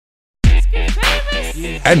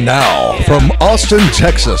And now, from Austin,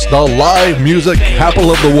 Texas, the live music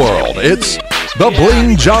capital of the world, it's the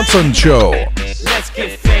Bling Johnson Show.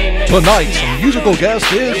 Tonight's musical guest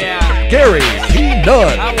is Gary P.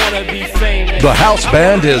 Nunn. The house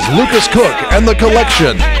band is Lucas Cook and the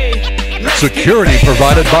Collection. Security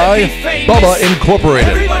provided by Bubba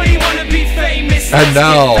Incorporated. And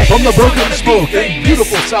now, from the Broken Spoke in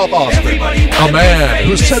beautiful South Austin, a man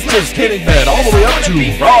who sets his skating bed all the way up to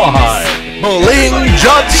Rawhide, Bling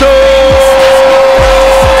Johnson!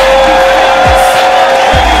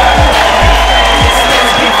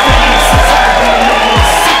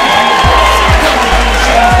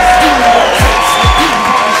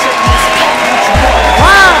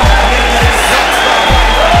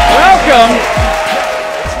 Welcome.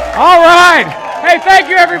 All right. Hey, thank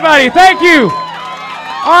you, everybody. Thank you.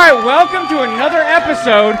 All right, welcome to another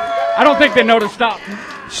episode. I don't think they know to stop.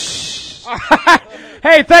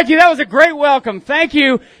 Hey, thank you. That was a great welcome. Thank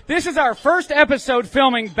you. This is our first episode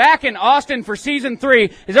filming back in Austin for season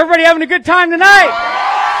 3. Is everybody having a good time tonight? Yeah!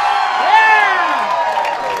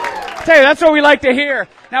 I tell you, that's what we like to hear.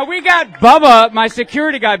 Now, we got Bubba, my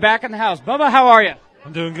security guy, back in the house. Bubba, how are you?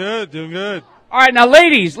 I'm doing good, doing good. All right, now,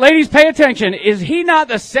 ladies, pay attention. Is he not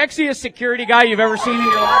the sexiest security guy you've ever seen in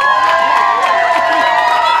your life?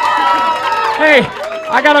 Hey,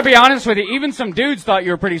 I gotta be honest with you. Even some dudes thought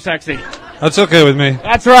you were pretty sexy. That's okay with me.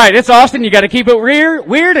 That's right. It's Austin. You got to keep it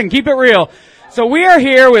weird and keep it real. So we are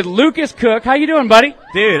here with Lucas Cook. How you doing, buddy?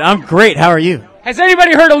 Dude, I'm great. How are you? Has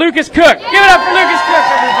anybody heard of Lucas Cook? Give it up for Lucas Cook,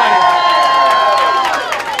 everybody.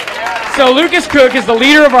 So Lucas Cook is the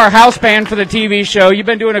leader of our house band for the TV show. You've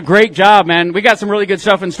been doing a great job, man. We got some really good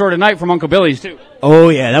stuff in store tonight from Uncle Billy's, too. Oh,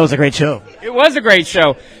 yeah. That was a great show. It was a great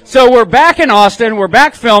show. So we're back in Austin. We're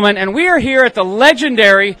back filming, and we are here at the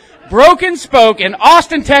legendary Broken Spoke in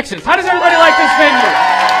Austin, Texas. How does everybody like this venue? Yeah!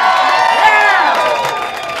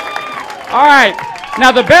 All right.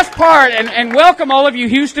 Now, the best part, and welcome all of you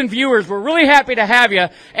Houston viewers. We're really happy to have you.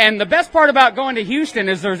 And the best part about going to Houston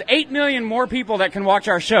is there's 8 million more people that can watch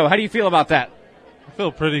our show. How do you feel about that? I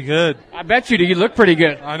feel pretty good. I bet you do. You look pretty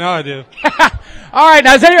good. I know I do. All right.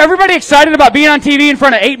 Now, is everybody excited about being on TV in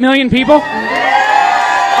front of 8 million people? All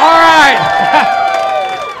right.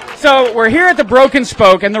 So we're here at the Broken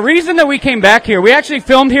Spoke, and the reason that we came back here, we actually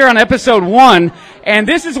filmed here on episode 1, and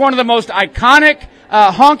this is one of the most iconic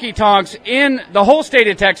honky-tonks in the whole state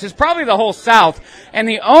of Texas, probably the whole South. And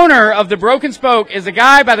the owner of the Broken Spoke is a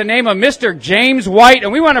guy by the name of Mr. James White,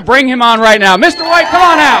 and we want to bring him on right now. Mr. White, come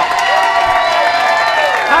on out.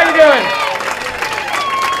 How you doing?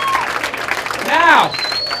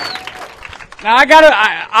 Now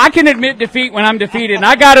I can admit defeat when I'm defeated, and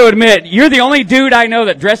I got to admit, you're the only dude I know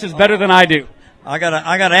that dresses better than I do. I got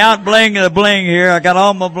to out bling the bling here. I got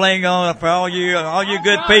all my bling on for all you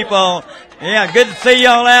good people. Yeah, good to see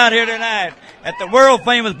y'all out here tonight at the world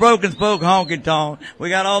famous Broken Spoke honky tonk. We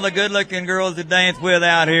got all the good looking girls to dance with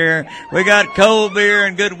out here. We got cold beer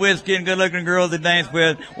and good whiskey and good looking girls to dance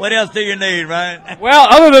with. What else do you need, right? Well,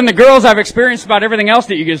 other than the girls, I've experienced about everything else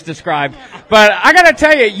that you just described. But I got to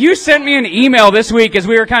tell you, you sent me an email this week as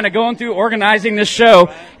we were kind of going through organizing this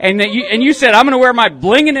show, and you said, I'm going to wear my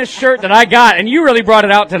blingingest shirt that I got, and you really brought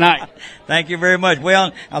it out tonight. Thank you very much.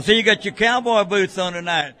 Well, I see you got your cowboy boots on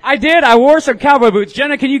tonight. I did. I wore some cowboy boots.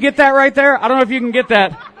 Jenna, can you get that right there? I don't know if you can get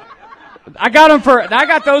that. I got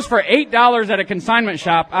those for $8 at a consignment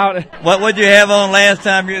shop out. What would you have on last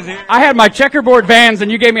time you was here? I had my checkerboard Vans, and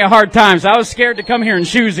you gave me a hard time, so I was scared to come here in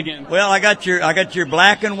shoes again. Well, I got your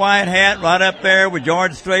black and white hat right up there with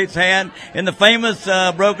George Strait's hat in the famous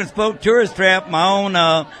Broken Spoke tourist trap, my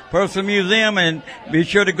own personal museum, and be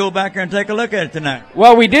sure to go back there and take a look at it tonight.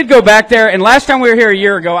 Well, we did go back there, and last time we were here a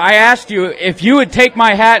year ago, I asked you if you would take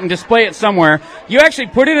my hat and display it somewhere. You actually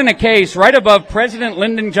put it in a case right above President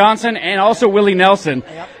Lyndon Johnson and also Willie Nelson.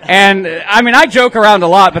 Yep. And, I mean, I joke around a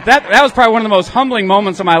lot, but that was probably one of the most humbling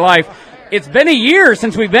moments of my life. It's been a year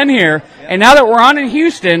since we've been here, and now that we're on in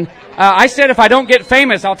Houston, I said if I don't get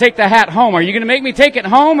famous, I'll take the hat home. Are you going to make me take it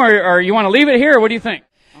home, or you want to leave it here, or what do you think?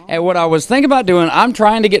 And what I was thinking about doing, I'm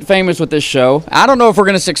trying to get famous with this show. I don't know if we're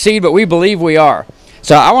going to succeed, but we believe we are.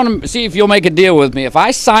 So I want to see if you'll make a deal with me. If I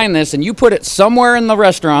sign this and you put it somewhere in the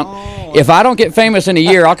restaurant, if I don't get famous in a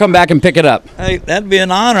year, I'll come back and pick it up. Hey, that'd be an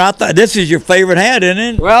honor. I thought this is your favorite hat, isn't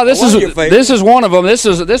it? Well, this is one of them. This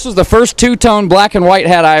is the first two-tone black and white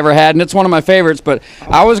hat I ever had, and it's one of my favorites. But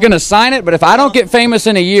I was going to sign it, but if I don't get famous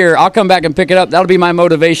in a year, I'll come back and pick it up. That'll be my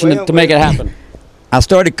motivation to make it happen. I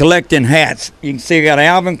started collecting hats. You can see I got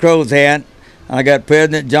Alvin Crow's hat. I got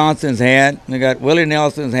President Johnson's hat. I got Willie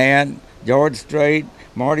Nelson's hat. George Strait,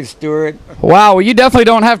 Marty Stewart. Wow, well, you definitely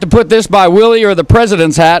don't have to put this by Willie or the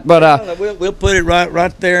president's hat, but We'll put it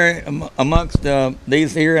right there amongst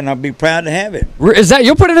these here, and I'll be proud to have it. is that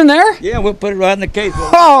you'll put it in there? Yeah, we'll put it right in the case.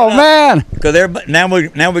 Oh man! Because now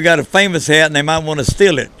we got a famous hat, and they might want to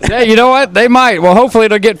steal it. Yeah, you know what? They might. Well, hopefully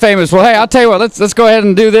it'll get famous. Well, hey, I'll tell you what. Let's go ahead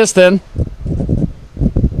and do this then.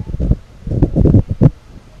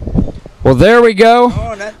 Well, there we go.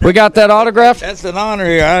 Oh, we got that autograph. That's an honor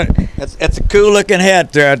here. That's a cool looking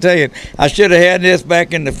hat there. I tell you, I should have had this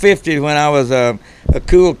back in the '50s when I was a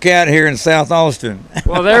cool cat here in South Austin.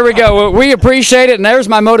 Well, there we go. Well, we appreciate it, and there's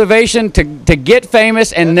my motivation to get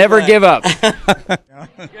famous and never give up.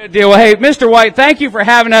 Good deal. Well, hey, Mr. White, thank you for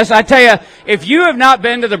having us. I tell you, if you have not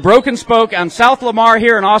been to the Broken Spoke on South Lamar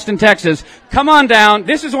here in Austin, Texas, come on down.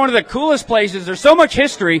 This is one of the coolest places. There's so much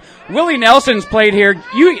history. Willie Nelson's played here.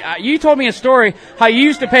 You told me a story how you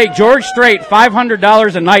used to pay George Strait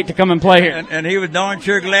 $500 a night to come and play here. And he was darn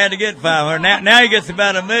sure glad to get 500. Now he gets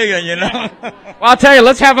about $1 million, you know. Well, I'll tell you,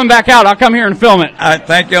 let's have him back out. I'll come here and film it.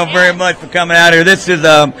 Thank you all very much for coming out here. This is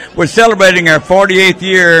we're celebrating our 48th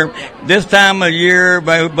year. This time of year,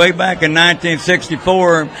 way back in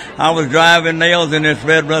 1964, I was driving nails in this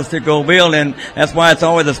red rustic old building. That's why it's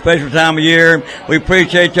always a special time of year. We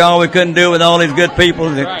appreciate y'all. We couldn't do it with all these good people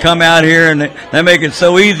that come out here, and they make it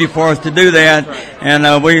so easy for us to do that.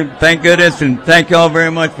 And we thank goodness and thank y'all very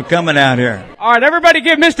much for coming out here. All right, everybody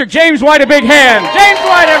give Mr. James White a big hand. James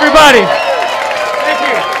White, everybody. Thank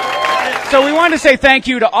you. So we wanted to say thank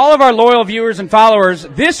you to all of our loyal viewers and followers.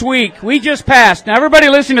 This week, we just passed. Now, everybody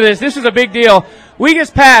listen to this. This is a big deal. We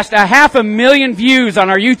just passed 500,000 views on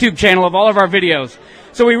our YouTube channel of all of our videos.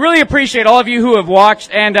 So we really appreciate all of you who have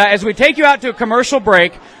watched. And as we take you out to a commercial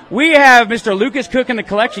break, we have Mr. Lucas Cook in the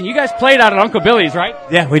collection. You guys played out at Uncle Billy's, right?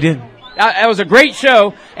 Yeah, we did. That was a great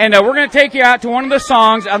show, and we're going to take you out to one of the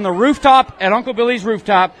songs on the rooftop at Uncle Billy's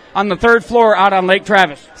rooftop on the 3rd floor out on Lake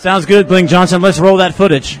Travis. Sounds good, Bling Johnson. Let's roll that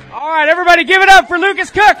footage. All right, everybody give it up for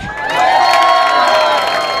Lucas Cook.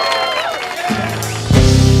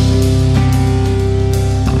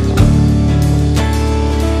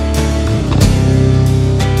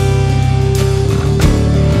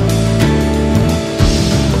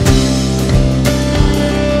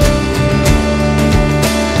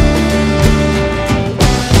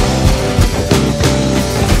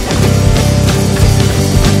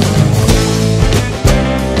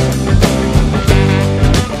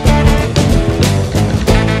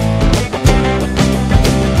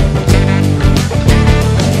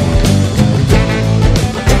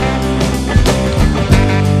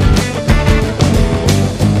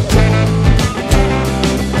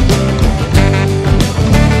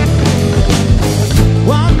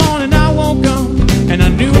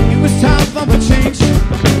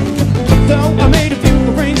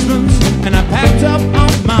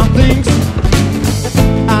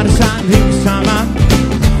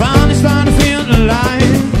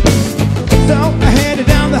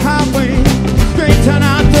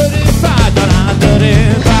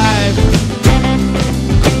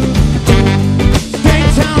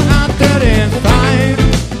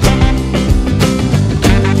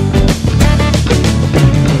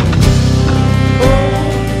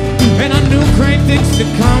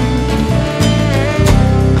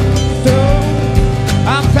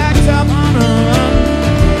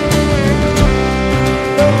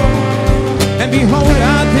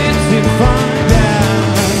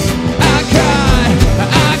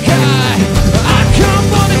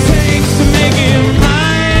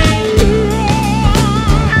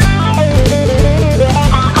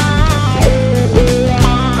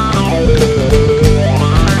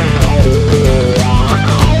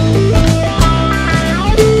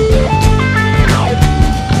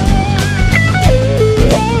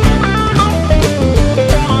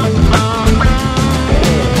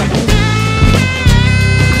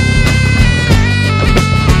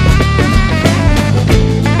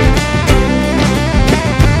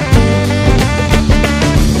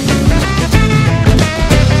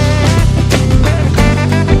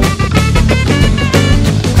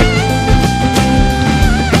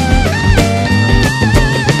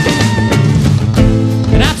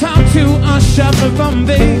 From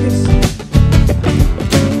Vegas,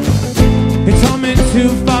 he told me to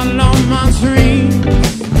follow my dreams.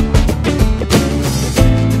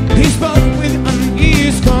 He spoke with an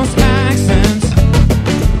East Coast accent.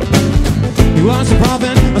 He was a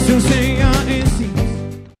prophet, a soothsayer, it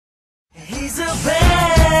seems. He's a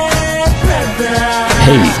bad brother.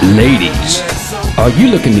 Hey, ladies, are you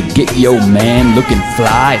looking to get your man looking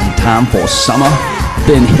fly in time for summer?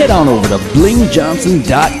 Then head on over to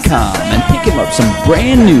blingjohnson.com and pick pick him up some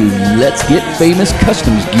brand new Let's Get Famous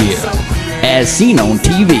Customs gear, as seen on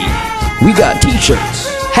TV. We got t-shirts,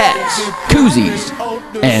 hats, koozies,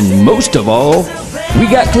 and most of all, we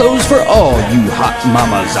got clothes for all you hot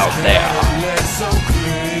mamas out there.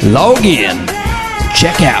 Log in,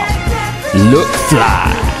 check out, look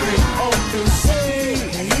fly.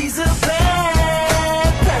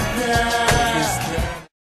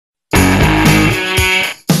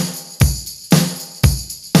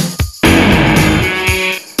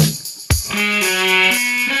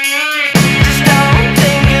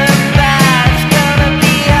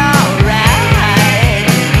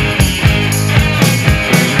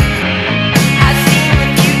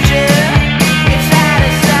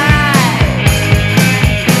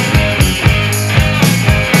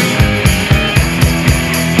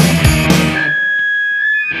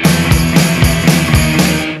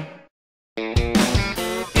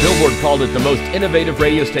 Called it the most innovative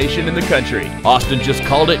radio station in the country. Austin just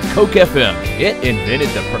called it Coke FM. It invented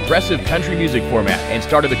the progressive country music format and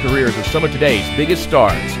started the careers of some of today's biggest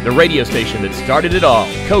stars. The radio station that started it all.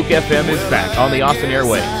 Coke FM is back on the Austin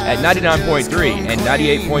airwaves at 99.3 and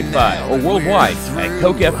 98.5 or worldwide at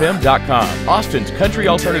cokefm.com. Austin's country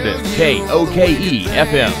alternative, KOKE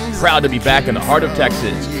FM. Proud to be back in the heart of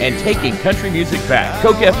Texas and taking country music back.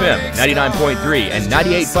 Coke FM 99.3 and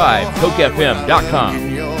 98.5,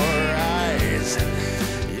 cokefm.com.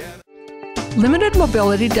 Limited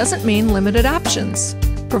mobility doesn't mean limited options.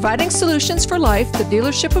 Providing solutions for life, the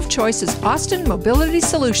dealership of choice is Austin Mobility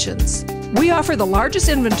Solutions. We offer the largest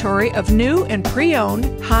inventory of new and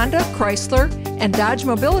pre-owned Honda, Chrysler, and Dodge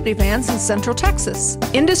mobility vans in Central Texas.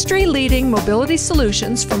 Industry-leading mobility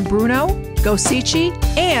solutions from Bruno, Gosici,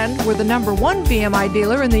 and we're the #1 VMI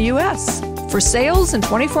dealer in the U.S. For sales and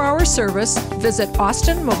 24-hour service, visit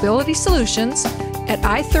Austin Mobility Solutions at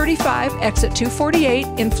I-35 exit 248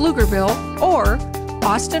 in Pflugerville or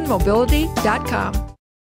austinmobility.com.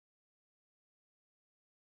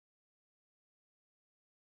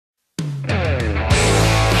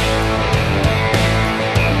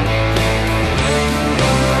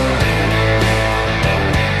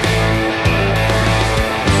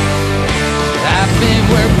 I've been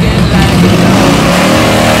working like a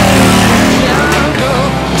jungle.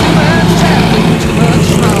 Too much traffic, too much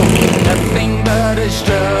smoke. Nothing but a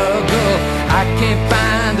struggle. I can't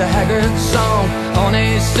find a haggard song on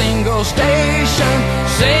a single station.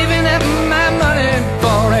 Saving up my money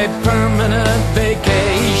for a permanent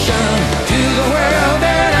vacation to the world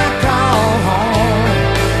that I call home.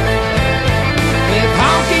 With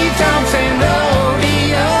honky-tonks and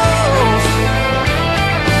rodeos,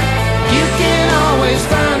 you can always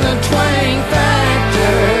find the twang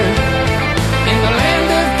factor in the land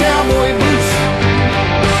of cowboy boots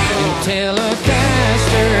and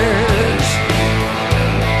Telecasters.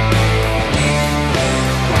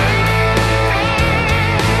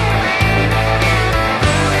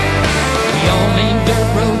 The only dirt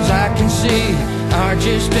roads I can see are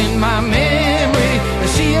just in my memory. A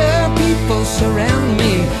sea of people surround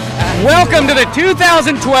me. Welcome to the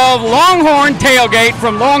 2012 Longhorn Tailgate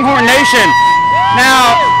from Longhorn Nation.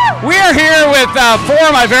 Now, we are here with 4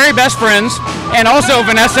 of my very best friends, and also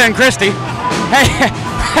Vanessa and Christy. Hey,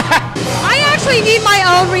 I actually need my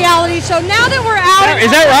own reality show now that we're out. is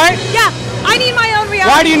that right? Yeah, I need my own reality.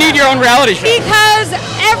 Why do you need your own reality show? Because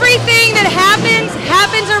everything that happens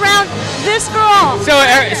around this girl.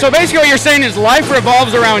 So basically what you're saying is life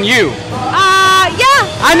revolves around you. Yeah.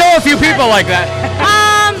 I know a few people like that.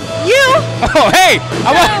 You. Oh, hey.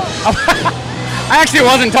 I actually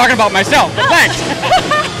wasn't talking about myself, but thanks.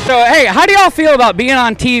 So, hey, how do y'all feel about being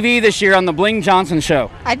on TV this year on the Bling Johnson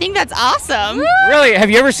show? I think that's awesome. Really?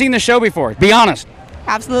 Have you ever seen the show before? Be honest.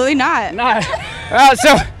 Absolutely not.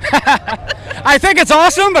 So, I think it's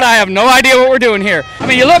awesome, but I have no idea what we're doing here. I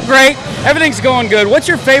mean, you look great. Everything's going good. What's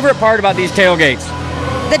your favorite part about these tailgates?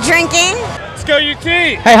 The drinking. Let's go UT.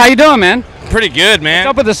 Hey, how you doing, man? Pretty good, man. What's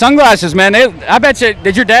up with the sunglasses, man? I bet you,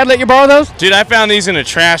 did your dad let you borrow those? Dude, I found these in a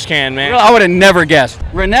trash can, man. Well, I would have never guessed.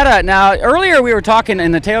 Renetta, now, earlier we were talking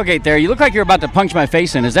in the tailgate there. You look like you're about to punch my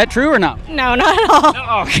face in. Is that true or not? No, not at all.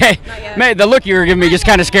 No, okay. Man, the look you were giving me just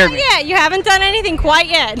kind of scared me. Yeah, you haven't done anything quite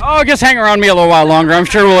yet. Oh, just hang around me a little while longer. I'm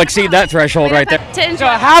sure we'll exceed that threshold right there. 10, So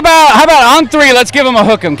how about on 3? Let's give him a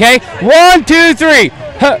hook 'em, okay? 1, 2, 3.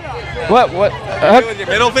 What? With your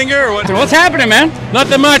middle finger or what? What's happening, man?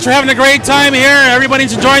 Nothing much. We're having a great time here.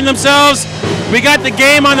 Everybody's enjoying themselves. We got the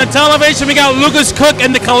game on the television. We got Lucas Cook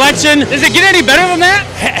and the collection. Does it get any better than that?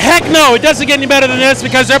 Heck no, it doesn't get any better than this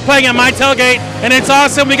because they're playing at my tailgate and it's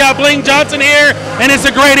awesome. We got Bling Johnson here and it's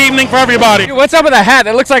a great evening for everybody. What's up with the hat?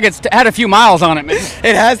 It looks like it's had a few miles on it, man.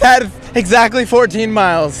 It has had Exactly 14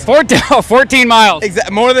 miles. 14 miles.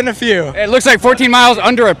 More than a few. It looks like 14 miles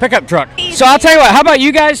under a pickup truck. So I'll tell you what, how about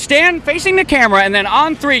you guys stand facing the camera and then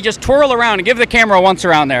on 3, just twirl around and give the camera a once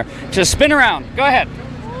around there. Just spin around. Go ahead.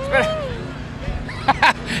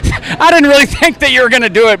 I didn't really think that you were going to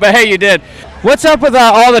do it, but hey, you did. What's up with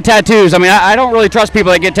all the tattoos? I mean, I don't really trust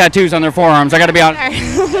people that get tattoos on their forearms. I got to be honest.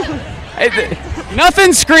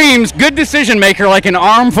 Nothing screams good decision maker like an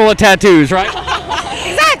arm full of tattoos, right?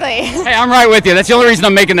 Exactly. Hey, I'm right with you. That's the only reason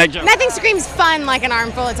I'm making that joke. Nothing screams fun like an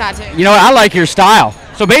arm full of tattoos. You know what? I like your style.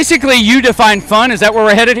 So basically, you define fun. Is that where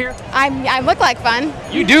we're headed here? I look like fun.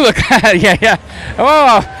 You do look. Yeah.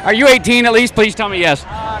 Oh, are you 18 at least? Please tell me yes.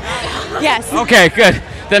 Yes. Okay, good.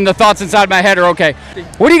 Then the thoughts inside my head are okay.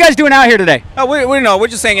 What are you guys doing out here today? We're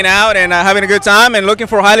just hanging out and having a good time and looking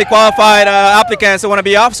for highly qualified applicants that want to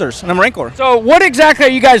be officers in the Marine Corps. So what exactly are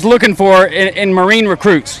you guys looking for in Marine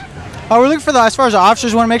recruits? We're looking for as far as the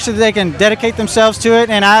officers, want to make sure that they can dedicate themselves to it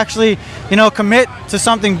and actually, commit to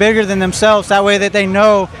something bigger than themselves. That way that they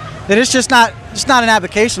know that it's just not an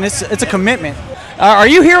application. It's a commitment. Are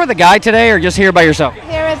you here with a guy today or just here by yourself?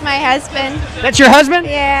 Here with my husband. That's your husband?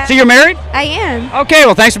 Yeah. So you're married? I am. Okay,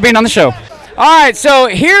 well, thanks for being on the show. All right, so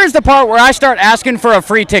here's the part where I start asking for a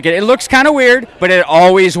free ticket. It looks kind of weird, but it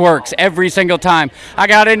always works every single time. I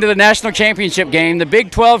got into the national championship game, the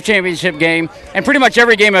Big 12 championship game, and pretty much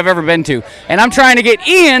every game I've ever been to. And I'm trying to get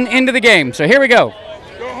Ian into the game. So here we go.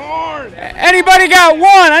 Go hard. Anybody got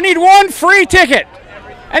one? I need one free ticket.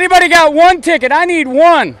 Anybody got one ticket? I need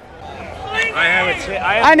one.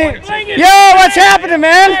 I need. Yo, what's happening,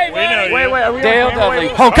 man? Wait. Dale Dudley.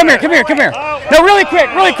 Oh, come here. No, really quick.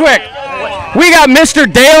 We got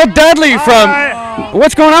Mr. Dale Dudley from.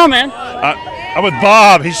 What's going on, man? I'm with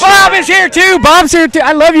Bob. Bob is here too. Bob's here too.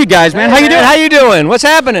 I love you guys, man. How you doing? What's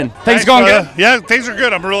happening? Things going good? Yeah, things are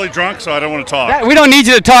good. I'm really drunk, so I don't want to talk. We don't need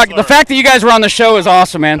you to talk. The fact that you guys were on the show is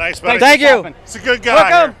awesome, man. Nice, buddy. Thank you. It's a good guy.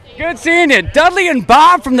 Welcome. Good seeing you. Dudley and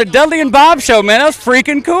Bob from the Dudley and Bob show, man. That's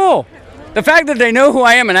freaking cool. The fact that they know who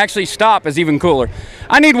I am and actually stop is even cooler.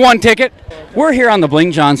 I need one ticket. We're here on the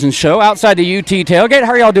Bling Johnson show outside the UT tailgate.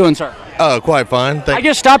 How are y'all doing, sir? Quite fine. I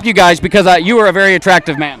just stopped you guys because you were a very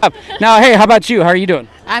attractive man. Now, hey, how about you? How are you doing?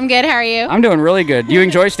 I'm good. How are you? I'm doing really good. Do you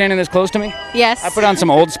enjoy standing this close to me? Yes. I put on some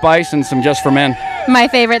Old Spice and some Just for Men. My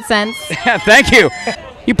favorite scents. Thank you.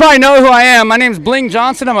 You probably know who I am. My name's Bling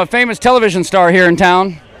Johnson. I'm a famous television star here in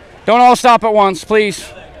town. Don't all stop at once, please.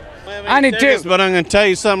 I need to. But I'm going to tell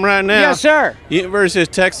you something right now. Yes, sir. University of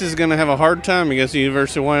Texas is going to have a hard time against the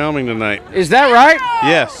University of Wyoming tonight. Is that right?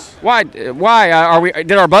 Yes. Why?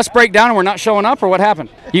 Did our bus break down and we're not showing up, or what happened?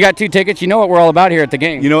 You got 2 tickets. You know what we're all about here at the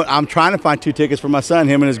game. You know what? I'm trying to find 2 tickets for my son,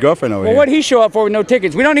 him and his girlfriend over here. Well, what'd he show up for with no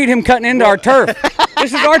tickets? We don't need him cutting into our turf.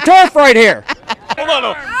 This is our turf right here. Hold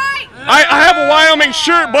on. I have a Wyoming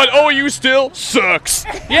shirt, but OU still sucks.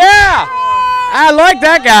 Yeah. I like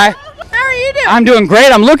that guy. How are you doing? I'm doing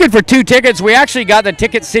great. I'm looking for 2 tickets. We actually got the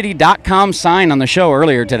TicketCity.com sign on the show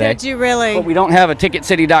earlier today. Did you really? But we don't have a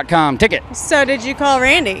TicketCity.com ticket. So did you call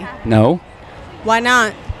Randy? No. Why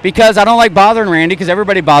not? Because I don't like bothering Randy, because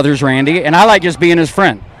everybody bothers Randy, and I like just being his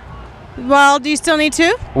friend. Well, do you still need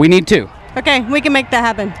 2? We need 2. Okay, we can make that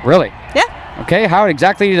happen. Really? Yeah. Okay, how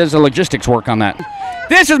exactly does the logistics work on that?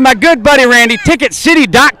 This is my good buddy Randy,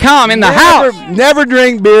 TicketCity.com in the house. Never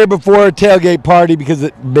drink beer before a tailgate party because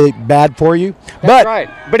it's bad for you. That's right.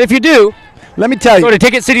 But if you do, let me tell you. Go to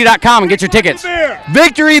TicketCity.com and get your tickets.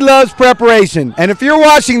 Victory loves preparation. And if you're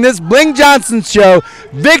watching this Bling Johnson show,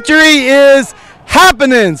 victory is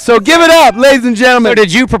happening. So give it up, ladies and gentlemen. So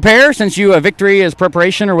did you prepare, since victory is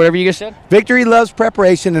preparation or whatever you just said? Victory loves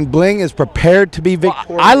preparation, and Bling is prepared to be victorious.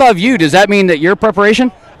 Well, I love you. Does that mean that you're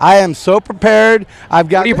preparation? I am so prepared. I've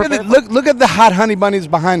got look at the hot honey bunnies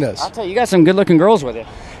behind us. I'll tell you got some good-looking girls with you.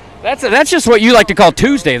 That's just what you like to call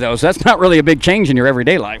Tuesday, though. So that's not really a big change in your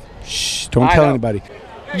everyday life. Shh! Don't tell anybody.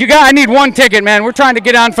 I need one ticket, man. We're trying to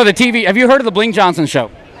get on for the TV. Have you heard of the Bling Johnson show?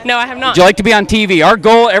 No, I have not. Would you like to be on TV? Our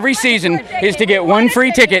goal every season is to get one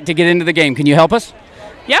free ticket to get into the game. Can you help us?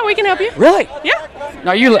 Yeah, we can help you. Really? Yeah.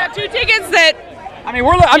 No, you. We got 2 tickets that. I mean,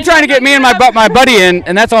 I'm trying to get me and my buddy in,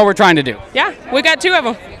 and that's all we're trying to do. Yeah, we got 2 of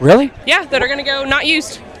them. Really? Yeah, that are going to go not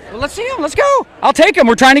used. Well, let's see them. Let's go. I'll take them.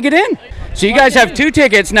 We're trying to get in. So you guys have 2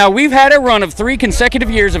 tickets. Now, we've had a run of 3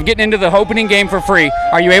 consecutive years of getting into the opening game for free.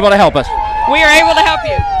 Are you able to help us? We are able to help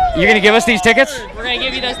you. You're going to give us these tickets? We're going to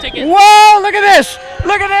give you those tickets. Whoa, look at this.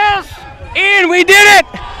 Look at this. Ian, we did it.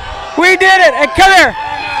 We did it. Hey, come here.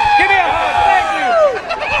 Give me a hug.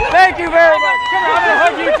 Thank you. Thank you very much. Come here. I'm going to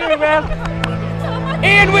hug you too, man.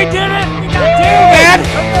 Ian, we did it. We got 2, man.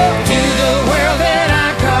 To the world that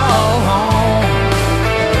I call home,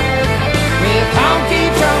 with honky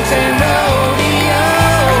tonks and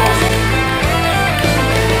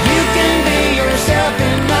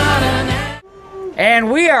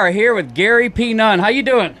are here with Gary P. Nunn. How you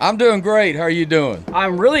doing? I'm doing great. How are you doing?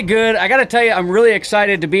 I'm really good. I got to tell you, I'm really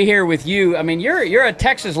excited to be here with you. I mean, you're a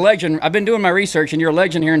Texas legend. I've been doing my research, and you're a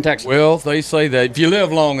legend here in Texas. Well, they say that if you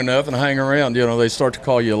live long enough and hang around, they start to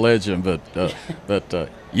call you a legend. But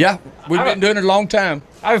yeah, we've been doing it a long time.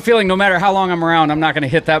 I have a feeling no matter how long I'm around, I'm not going to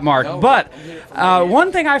hit that mark. But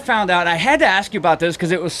one thing I found out, I had to ask you about this because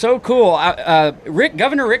it was so cool.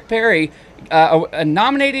 Governor Rick Perry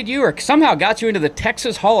nominated you or somehow got you into the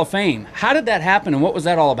Texas Hall of Fame. How did that happen, and what was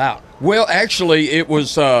that all about? Well, actually, it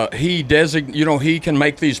was he can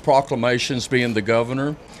make these proclamations being the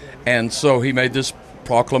governor, and so he made this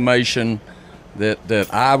proclamation that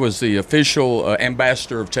I was the official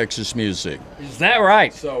ambassador of Texas music. Is that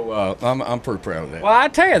right? So I'm pretty proud of that. Well, I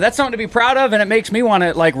tell you, that's something to be proud of, and it makes me want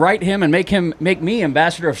to write him and make me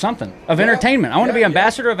ambassador of something, of entertainment. I want to be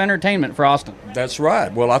ambassador of entertainment for Austin. That's right.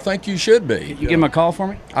 Well, I think you should be. You give him a call for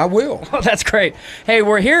me? I will. Oh, that's great. Hey,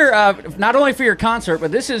 we're here not only for your concert,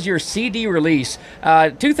 but this is your CD release.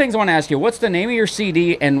 Two things I want to ask you. What's the name of your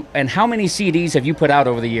CD, and how many CDs have you put out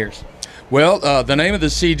over the years? Well, the name of the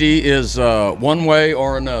CD is One Way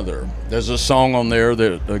or Another. There's a song on there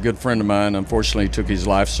that a good friend of mine, unfortunately, took his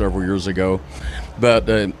life several years ago. But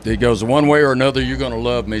it goes, one way or another, you're going to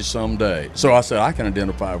love me someday. So I said, I can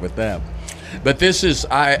identify with that. But this is,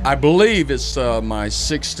 I believe it's my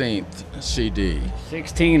 16th CD.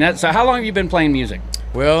 16. So how long have you been playing music?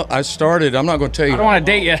 Well, I started, I'm not going to tell you. I don't want to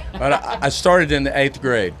date you. But I started in the 8th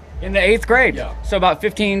grade. In the 8th grade? Yeah. So about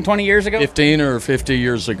 15, 20 years ago? 15 or 50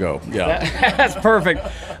 years ago, yeah. That's perfect.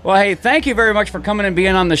 Well, hey, thank you very much for coming and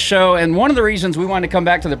being on the show. And one of the reasons we wanted to come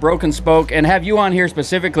back to the Broken Spoke and have you on here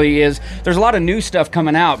specifically is there's a lot of new stuff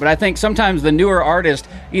coming out, but I think sometimes the newer artists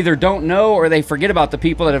either don't know or they forget about the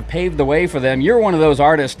people that have paved the way for them. You're one of those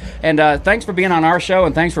artists. And thanks for being on our show,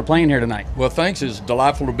 and thanks for playing here tonight. Well, thanks. It's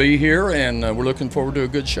delightful to be here, and we're looking forward to a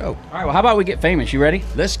good show. All right, well, how about we get famous? You ready?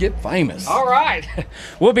 Let's get famous. All right.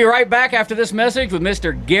 We'll be right back after this message with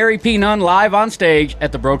Mr. Gary P. Nunn live on stage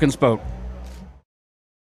at the Broken Spoke.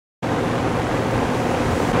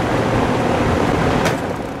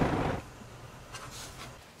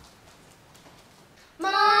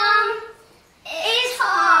 Mom, it's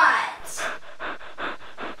hot.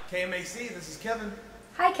 KMAC, this is Kevin.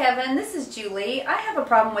 Hi Kevin, this is Julie. I have a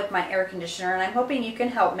problem with my air conditioner and I'm hoping you can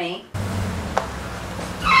help me.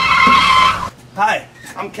 Hi,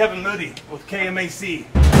 I'm Kevin Moody with KMAC.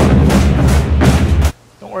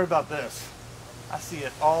 Don't worry about this. I see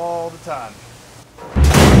it all the time.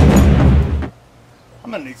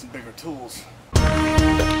 I'm gonna need some bigger tools.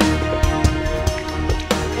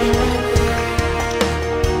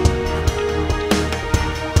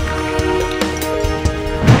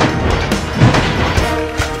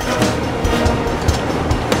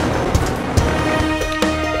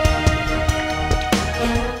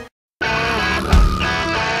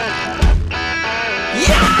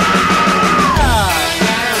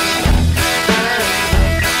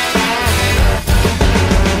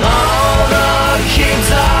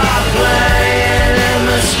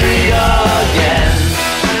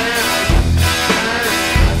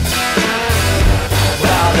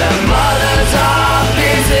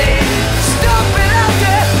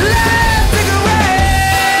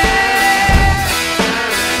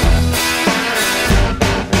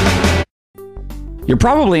 You're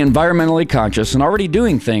probably environmentally conscious and already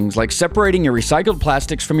doing things like separating your recycled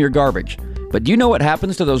plastics from your garbage. But do you know what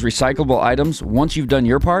happens to those recyclable items once you've done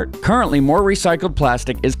your part? Currently, more recycled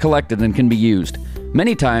plastic is collected than can be used.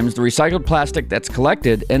 Many times, the recycled plastic that's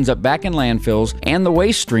collected ends up back in landfills and the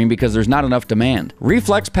waste stream because there's not enough demand.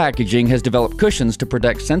 Reflex Packaging has developed cushions to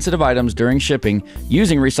protect sensitive items during shipping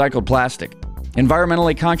using recycled plastic.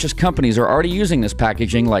 Environmentally conscious companies are already using this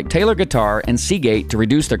packaging like Taylor Guitar and Seagate to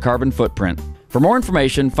reduce their carbon footprint. For more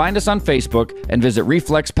information, find us on Facebook and visit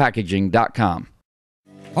reflexpackaging.com.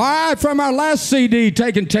 All right, from our last CD,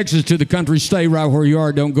 Taking Texas to the Country, stay right where you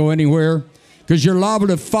are, don't go anywhere, because you're liable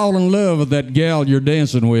to fall in love with that gal you're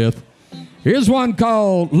dancing with. Here's one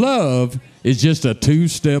called Love is Just a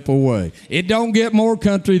Two-Step Away. It don't get more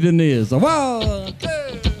country than this. 1, 2.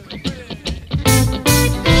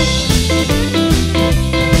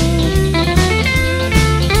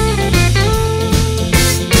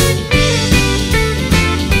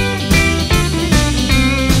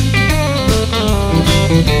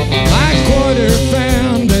 My quarter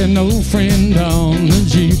found an old friend on the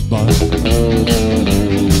jukebox.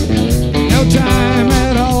 No time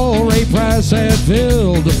at all, Ray Price had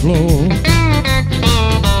filled the floor.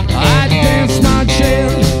 I danced my shell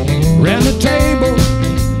round the table,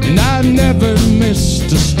 and I never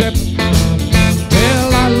missed a step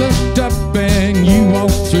till I looked up and you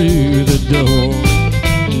walked through the door.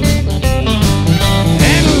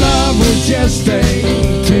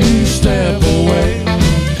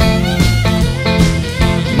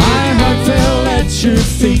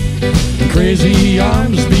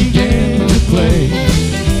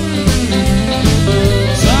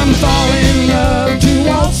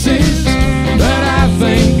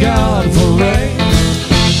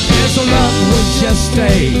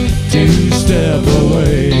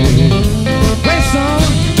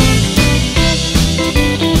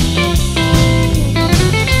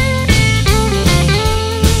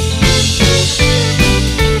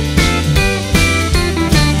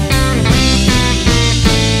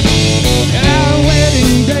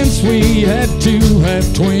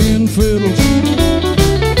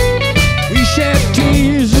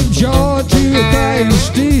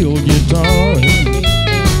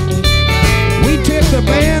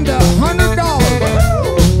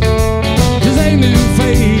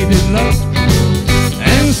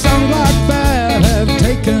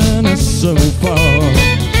 so far.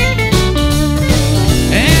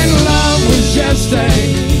 And love was just a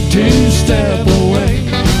two-step away.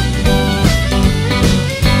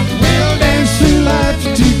 We'll dance through life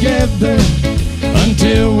together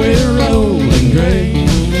until we're old and gray.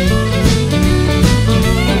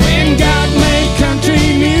 When God made country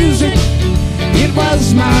music, it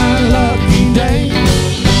was my lucky day.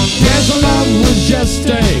 Yes, love was just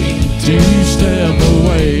a two-step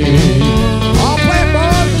away. All play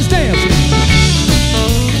boys, let's dance.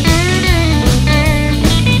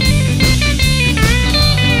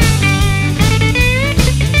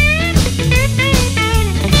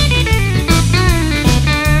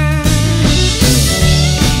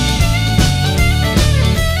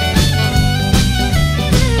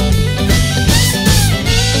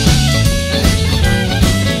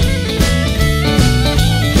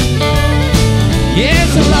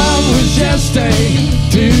 Yes, love was just a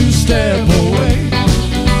two-step away.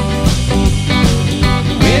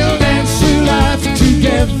 We'll dance through life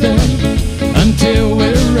together until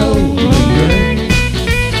we're old and gray.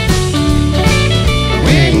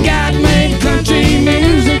 When God made country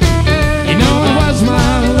music, you know it was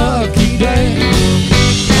my lucky day.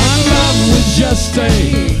 Our love was just a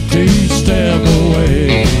two-step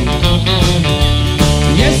away.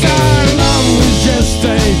 Yes, our love was just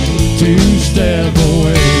a two-step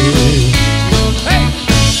away. Hey!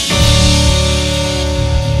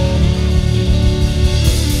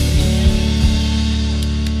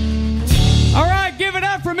 All right, give it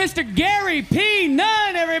up for Mr. Gary P.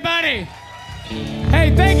 Nunn, everybody.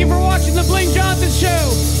 Hey, thank you for watching the Bling Johnson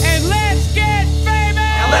Show, and let's get famous.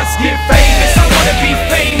 Now let's get famous. I wanna be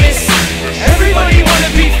famous. Everybody wanna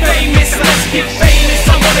be famous. Let's get famous.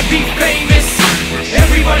 I wanna be famous.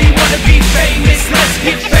 Everybody wanna be famous. Let's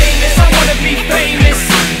get famous. I wanna be famous.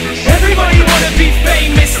 Everybody wanna be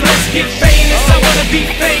famous. Let's get famous. I wanna be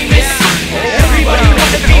famous. Everybody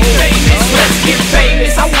wanna be famous. Let's get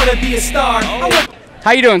famous. I wanna be a star.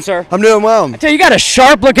 How you doing, sir? I'm doing well. I tell you, you got a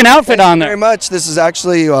sharp-looking outfit on there. Very much. This is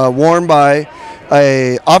actually worn by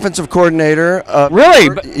a offensive coordinator. Really?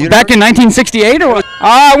 Back in 1968 or what?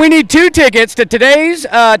 We need 2 tickets to today's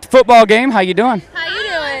football game. How you doing?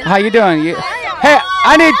 How you doing? Hey,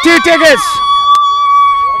 I need 2 tickets.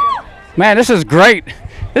 Man, this is great.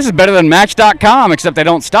 This is better than Match.com, except they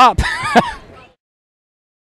don't stop.